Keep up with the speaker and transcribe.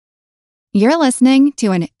You're listening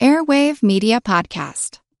to an Airwave Media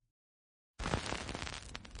Podcast.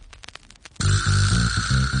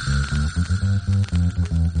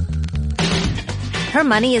 Her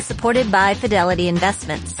Money is supported by Fidelity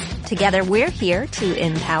Investments. Together, we're here to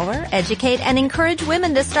empower, educate, and encourage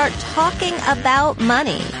women to start talking about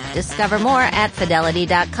money. Discover more at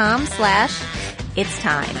fidelity.com/it's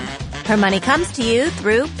time. Her Money comes to you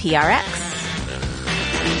through PRX.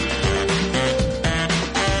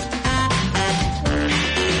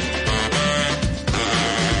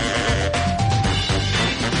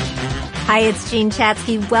 Hi, it's Jean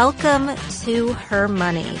Chatzky. Welcome to Her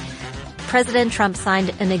Money. President Trump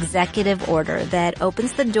signed an executive order that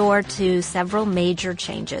opens the door to several major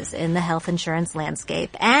changes in the health insurance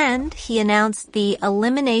landscape. And he announced the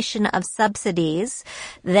elimination of subsidies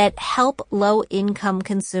that help low-income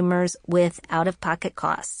consumers with out-of-pocket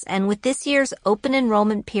costs. And with this year's open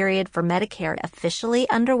enrollment period for Medicare officially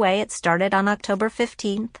underway, it started on October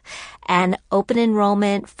 15th, and open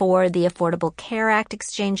enrollment for the Affordable Care Act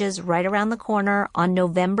exchanges right around the corner on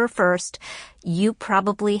November 1st, you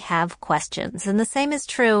probably have questions. And the same is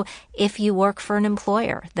true if you work for an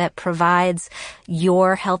employer that provides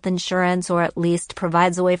your health insurance, or at least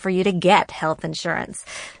provides a way for you to get health insurance.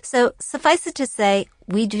 So suffice it to say,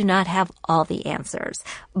 we do not have all the answers,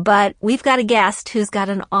 but we've got a guest who's got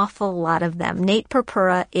an awful lot of them. Nate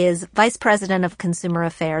Purpura is Vice President of Consumer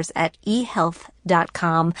Affairs at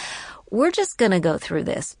eHealth.com. We're just going to go through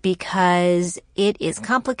this because it is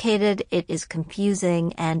complicated, it is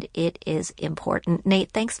confusing, and it is important.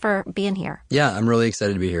 Nate, thanks for being here. Yeah, I'm really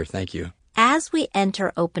excited to be here. Thank you. As we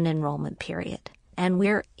enter open enrollment period, and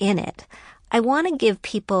we're in it, I want to give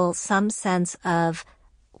people some sense of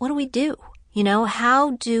what do we do? You know,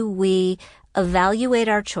 how do we evaluate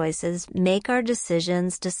our choices, make our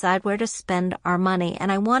decisions, decide where to spend our money?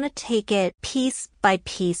 And I want to take it piece by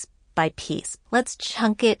piece by piece. Let's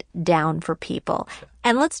chunk it down for people.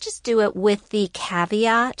 And let's just do it with the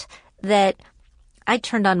caveat that I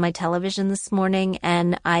turned on my television this morning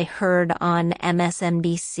and I heard on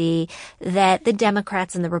MSNBC that the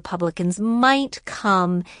Democrats and the Republicans might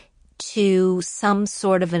come to some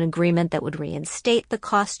sort of an agreement that would reinstate the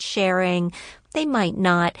cost sharing. They might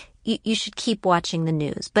not. You should keep watching the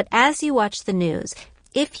news. But as you watch the news,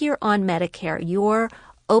 if you're on Medicare, your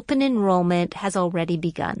open enrollment has already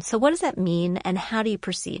begun. So what does that mean, and how do you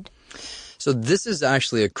proceed? So this is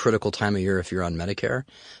actually a critical time of year if you're on Medicare.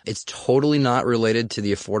 It's totally not related to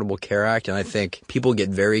the Affordable Care Act, and I think people get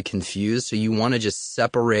very confused. So you want to just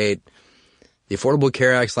separate the Affordable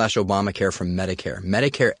Care Act / Obamacare from Medicare.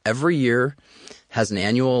 Medicare every year has an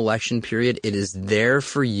annual election period. It is there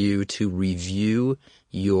for you to review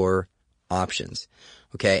your options.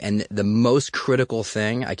 Okay, and the most critical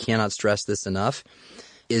thing, I cannot stress this enough,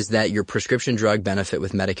 is that your prescription drug benefit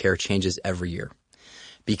with Medicare changes every year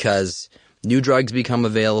because new drugs become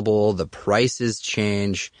available, the prices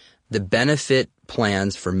change, the benefit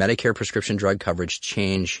plans for Medicare prescription drug coverage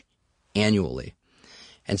change annually.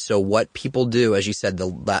 And so what people do, as you said,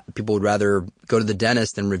 people would rather go to the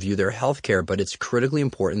dentist than review their health care, but it's critically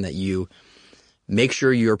important that you make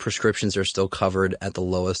sure your prescriptions are still covered at the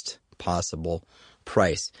lowest possible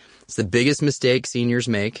price. It's the biggest mistake seniors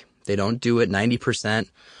make. They don't do it.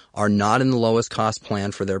 90% are not in the lowest cost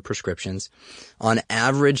plan for their prescriptions. On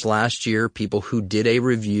average, last year, people who did a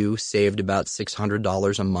review saved about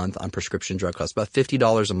 $600 a month on prescription drug costs, about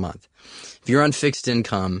 $50 a month. If you're on fixed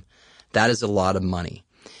income, that is a lot of money.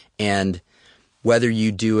 And whether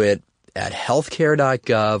you do it at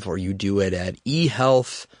healthcare.gov or you do it at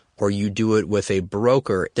eHealth or you do it with a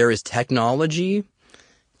broker, there is technology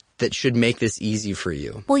that should make this easy for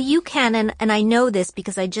you. Well, you can, and I know this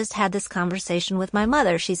because I just had this conversation with my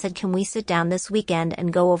mother. She said, can we sit down this weekend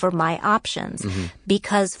and go over my options? Mm-hmm.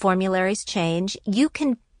 Because formularies change. You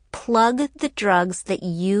can plug the drugs that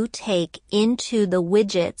you take into the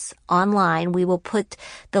widgets online. We will put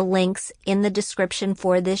the links in the description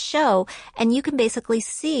for this show, and you can basically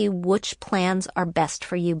see which plans are best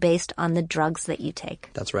for you based on the drugs that you take.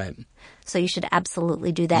 That's right. So you should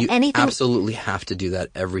absolutely do that. You absolutely have to do that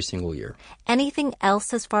every single year. Anything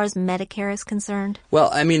else as far as Medicare is concerned? Well,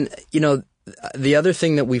 I mean, you know, the other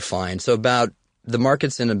thing that we find, so about the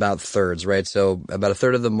market's in about thirds, right? So about a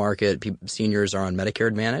third of the market, seniors are on Medicare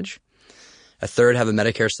Advantage. A third have a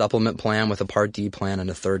Medicare supplement plan with a Part D plan, and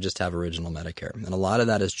a third just have original Medicare. And a lot of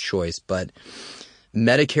that is choice, but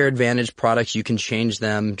Medicare Advantage products, you can change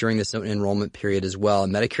them during this enrollment period as well.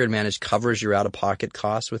 Medicare Advantage covers your out-of-pocket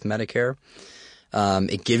costs with Medicare.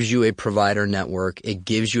 It gives you a provider network. It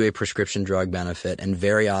gives you a prescription drug benefit. And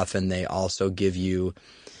very often they also give you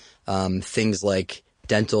things like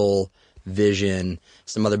dental vision,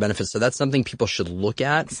 some other benefits. So that's something people should look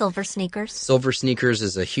at. Silver sneakers. Silver sneakers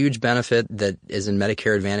is a huge benefit that is in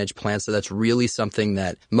Medicare Advantage plans. So that's really something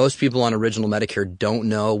that most people on Original Medicare don't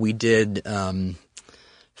know. We did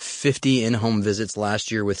 50 in-home visits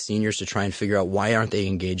last year with seniors to try and figure out why aren't they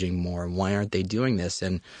engaging more and why aren't they doing this.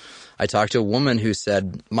 And I talked to a woman who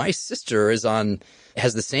said, my sister has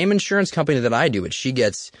the same insurance company that I do, but she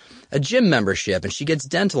gets a gym membership and she gets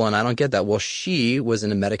dental, and I don't get that. Well, she was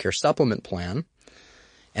in a Medicare supplement plan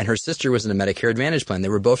and her sister was in a Medicare Advantage plan. They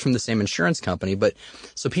were both from the same insurance company, but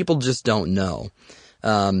so people just don't know.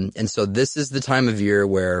 And so this is the time of year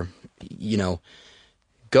where,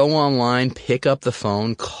 go online, pick up the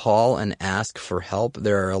phone, call and ask for help.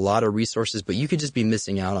 There are a lot of resources, but you could just be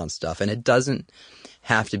missing out on stuff, and it doesn't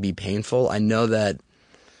have to be painful. I know that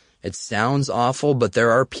it sounds awful, but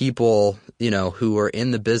there are people, who are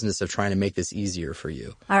in the business of trying to make this easier for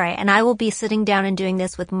you. All right. And I will be sitting down and doing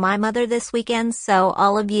this with my mother this weekend. So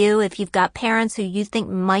all of you, if you've got parents who you think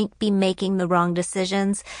might be making the wrong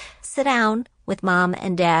decisions, sit down with mom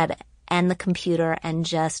and dad and the computer and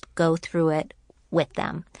just go through it with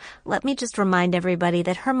them. Let me just remind everybody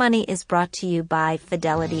that Her Money is brought to you by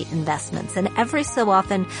Fidelity Investments. And every so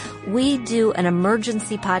often, we do an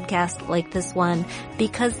emergency podcast like this one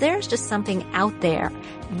because there's just something out there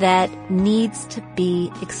that needs to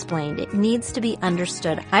be explained. It needs to be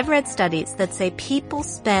understood. I've read studies that say people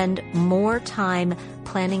spend more time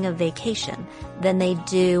planning a vacation than they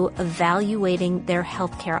do evaluating their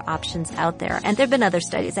healthcare options out there. And there have been other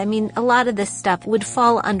studies. I mean, a lot of this stuff would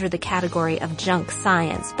fall under the category of junk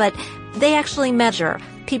science, but they actually measure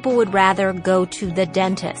people would rather go to the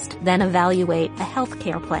dentist than evaluate a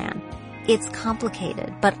healthcare plan. It's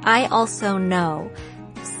complicated, but I also know,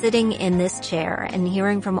 sitting in this chair and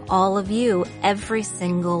hearing from all of you every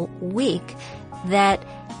single week, that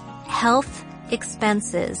health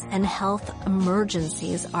expenses and health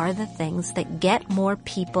emergencies are the things that get more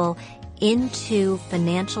people into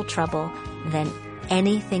financial trouble than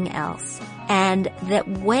anything else. And that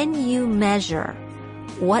when you measure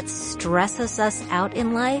what stresses us out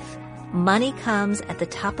in life, money comes at the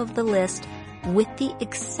top of the list, with the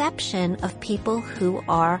exception of people who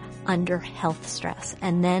are under health stress.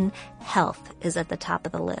 And then health is at the top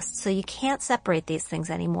of the list. So you can't separate these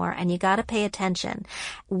things anymore, and you got to pay attention.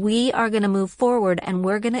 We are going to move forward, and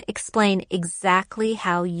we're going to explain exactly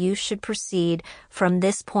how you should proceed from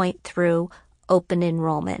this point through open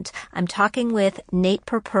enrollment. I'm talking with Nate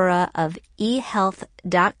Purpura of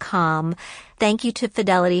eHealth.com. Thank you to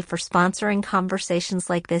Fidelity for sponsoring conversations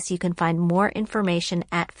like this. You can find more information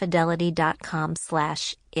at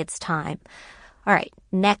fidelity.com/it's time. All right,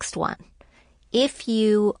 next one. If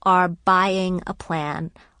you are buying a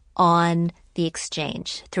plan on the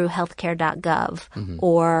exchange through healthcare.gov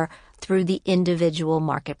or through the individual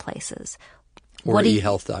marketplaces, or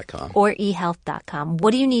eHealth.com. Or eHealth.com. What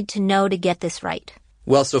do you need to know to get this right?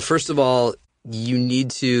 Well, so first of all, you need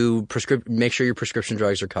to make sure your prescription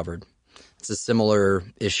drugs are covered. It's a similar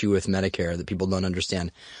issue with Medicare that people don't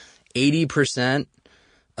understand. 80%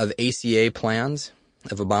 of ACA plans,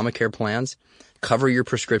 of Obamacare plans, cover your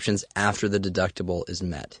prescriptions after the deductible is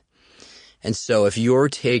met. And so if you're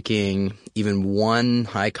taking even one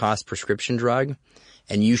high-cost prescription drug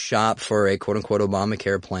and you shop for a quote-unquote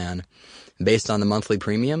Obamacare plan based on the monthly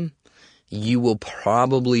premium, you will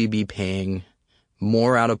probably be paying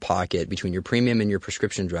more out of pocket between your premium and your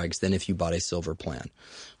prescription drugs than if you bought a silver plan.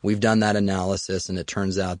 We've done that analysis, and it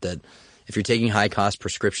turns out that if you're taking high-cost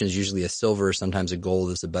prescriptions, usually a silver, sometimes a gold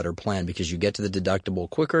is a better plan because you get to the deductible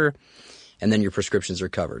quicker, and then your prescriptions are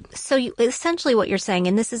covered. So essentially what you're saying,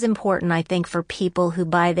 and this is important, I think, for people who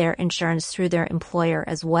buy their insurance through their employer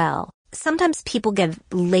as well. Sometimes people get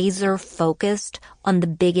laser focused on the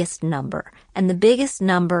biggest number, and the biggest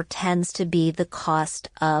number tends to be the cost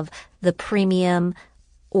of the premium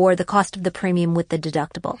or the cost of the premium with the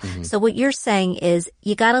deductible. Mm-hmm. So what you're saying is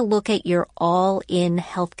you got to look at your all-in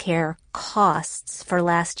healthcare costs for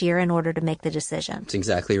last year in order to make the decision. That's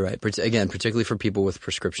exactly right. Again, particularly for people with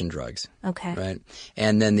prescription drugs. Okay. Right.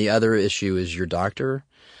 And then the other issue is your doctor.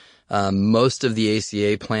 Most of the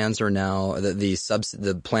ACA plans are now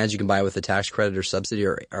the plans you can buy with the tax credit or subsidy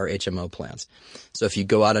are HMO plans. So if you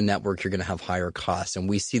go out of network, you're going to have higher costs, and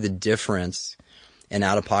we see the difference in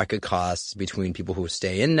out-of-pocket costs between people who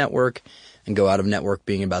stay in network and go out of network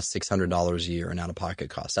being about $600 a year in out-of-pocket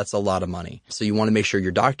costs. That's a lot of money. So you want to make sure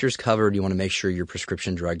your doctor's covered. You want to make sure your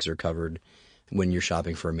prescription drugs are covered when you're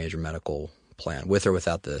shopping for a major medical plan, with or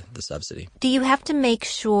without the subsidy. Do you have to make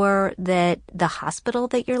sure that the hospital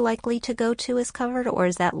that you're likely to go to is covered, or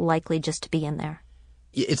is that likely just to be in there?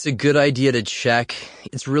 It's a good idea to check.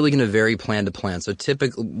 It's really going to vary plan to plan. So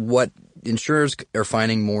typically what insurers are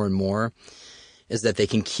finding more and more is that they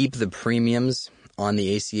can keep the premiums on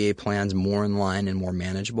the ACA plans more in line and more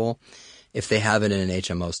manageable if they have it in an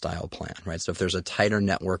HMO style plan, right? So if there's a tighter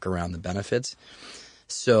network around the benefits.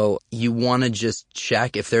 So you want to just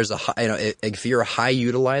check if there's if you're a high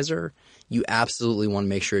utilizer, you absolutely want to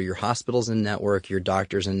make sure your hospital's in network, your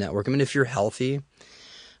doctor's in network. I mean, if you're healthy,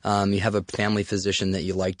 you have a family physician that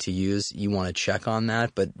you like to use, you want to check on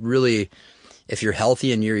that. But really, if you're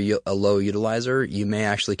healthy and you're a low utilizer, you may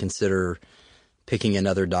actually consider picking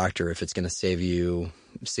another doctor if it's going to save you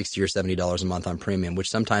 $60 or $70 a month on premium, which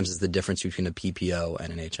sometimes is the difference between a PPO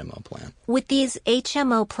and an HMO plan. With these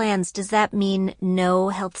HMO plans, does that mean no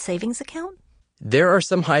health savings account? There are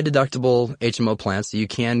some high deductible HMO plans, so you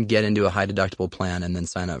can get into a high deductible plan and then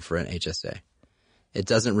sign up for an HSA. It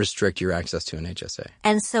doesn't restrict your access to an HSA.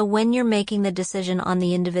 And so when you're making the decision on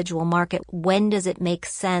the individual market, when does it make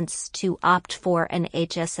sense to opt for an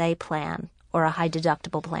HSA plan or a high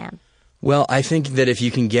deductible plan? Well, I think that if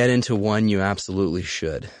you can get into one, you absolutely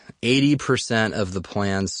should. 80% of the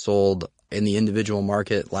plans sold in the individual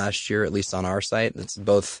market last year, at least on our site, it's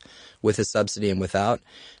both with a subsidy and without,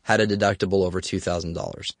 had a deductible over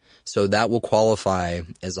 $2,000. So that will qualify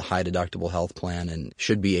as a high deductible health plan and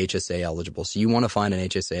should be HSA eligible. So you want to find an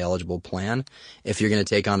HSA eligible plan if you're going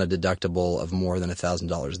to take on a deductible of more than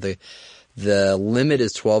 $1,000. The limit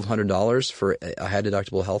is $1,200 for a high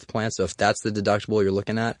deductible health plan. So if that's the deductible you're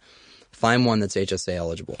looking at, find one that's HSA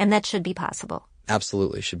eligible. And that should be possible.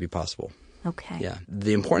 Absolutely should be possible. Okay. Yeah.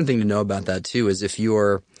 The important thing to know about that too is if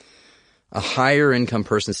you're a higher income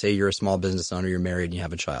person, say you're a small business owner, you're married and you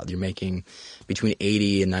have a child, you're making between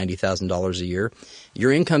 $80,000 and $90,000 a year,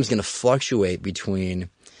 your income is going to fluctuate between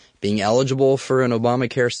being eligible for an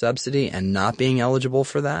Obamacare subsidy and not being eligible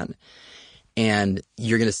for that. And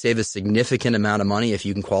you're going to save a significant amount of money if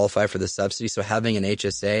you can qualify for the subsidy. So having an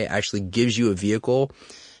HSA actually gives you a vehicle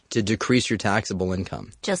to decrease your taxable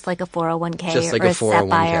income. Just like a 401k Just like or a a SEP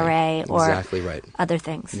 401k. IRA or Exactly right. other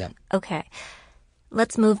things. Yeah. Okay.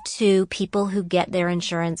 Let's move to people who get their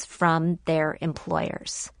insurance from their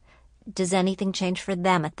employers. Does anything change for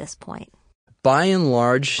them at this point? By and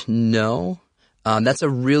large, no.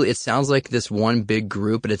 It sounds like this one big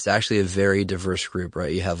group, but it's actually a very diverse group,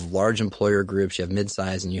 right? You have large employer groups, you have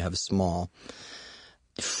mid-size, and you have small.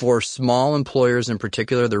 For small employers in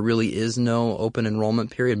particular, there really is no open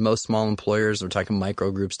enrollment period. Most small employers, we're talking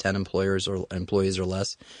micro groups, 10 employees or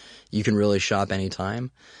less, you can really shop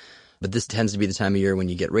anytime. But this tends to be the time of year when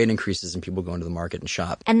you get rate increases and people go into the market and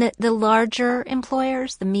shop. And the larger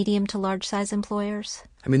employers, the medium to large size employers?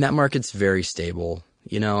 I mean, that market's very stable.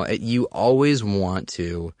 You know, you always want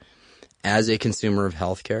to, as a consumer of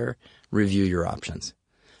healthcare, review your options.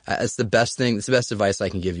 It's the best thing. It's the best advice I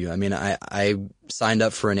can give you. I mean, I signed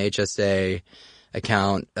up for an HSA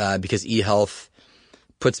account because eHealth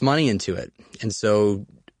puts money into it. And so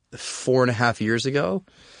 4.5 years ago,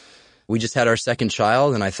 we just had our second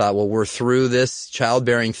child, and I thought, well, we're through this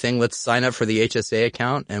childbearing thing. Let's sign up for the HSA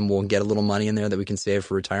account, and we'll get a little money in there that we can save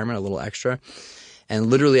for retirement, a little extra. And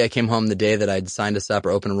literally, I came home the day that I'd signed us up,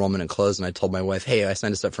 or open enrollment and closed, and I told my wife, hey, I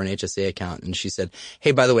signed us up for an HSA account. And she said,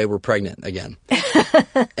 hey, by the way, we're pregnant again.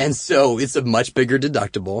 And so it's a much bigger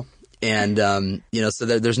deductible. And, so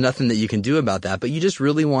there's nothing that you can do about that. But you just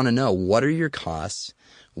really want to know, what are your costs?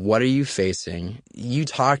 What are you facing? You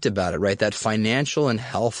talked about it, right? That financial and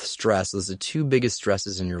health stress, those are the two biggest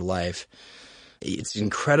stresses in your life. It's an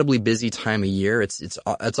incredibly busy time of year. It's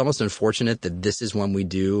almost unfortunate that this is when we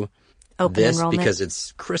do open enrollment, because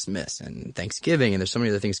it's Christmas and Thanksgiving and there's so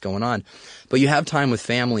many other things going on. But you have time with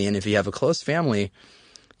family, and if you have a close family,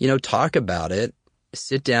 talk about it.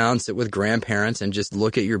 Sit down, sit with grandparents, and just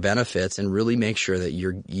look at your benefits and really make sure that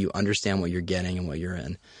you understand what you're getting and what you're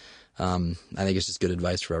in. I think it's just good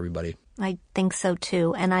advice for everybody. I think so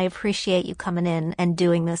too. And I appreciate you coming in and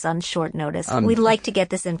doing this on short notice. We'd like to get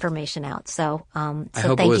this information out. So I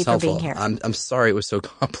hope thank it was you for helpful. being here. I'm sorry it was so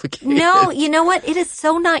complicated. No, you know what? It is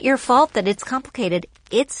so not your fault that it's complicated.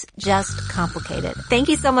 It's just complicated. Thank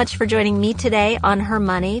you so much for joining me today on Her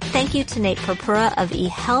Money. Thank you to Nate Purpura of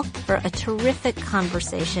eHealth for a terrific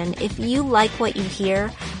conversation. If you like what you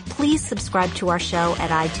hear, please subscribe to our show at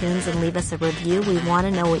iTunes and leave us a review. We want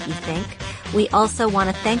to know what you think. We also want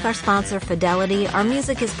to thank our sponsor, Fidelity. Our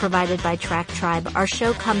music is provided by Track Tribe. Our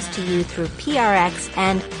show comes to you through PRX,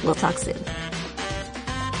 and we'll talk soon.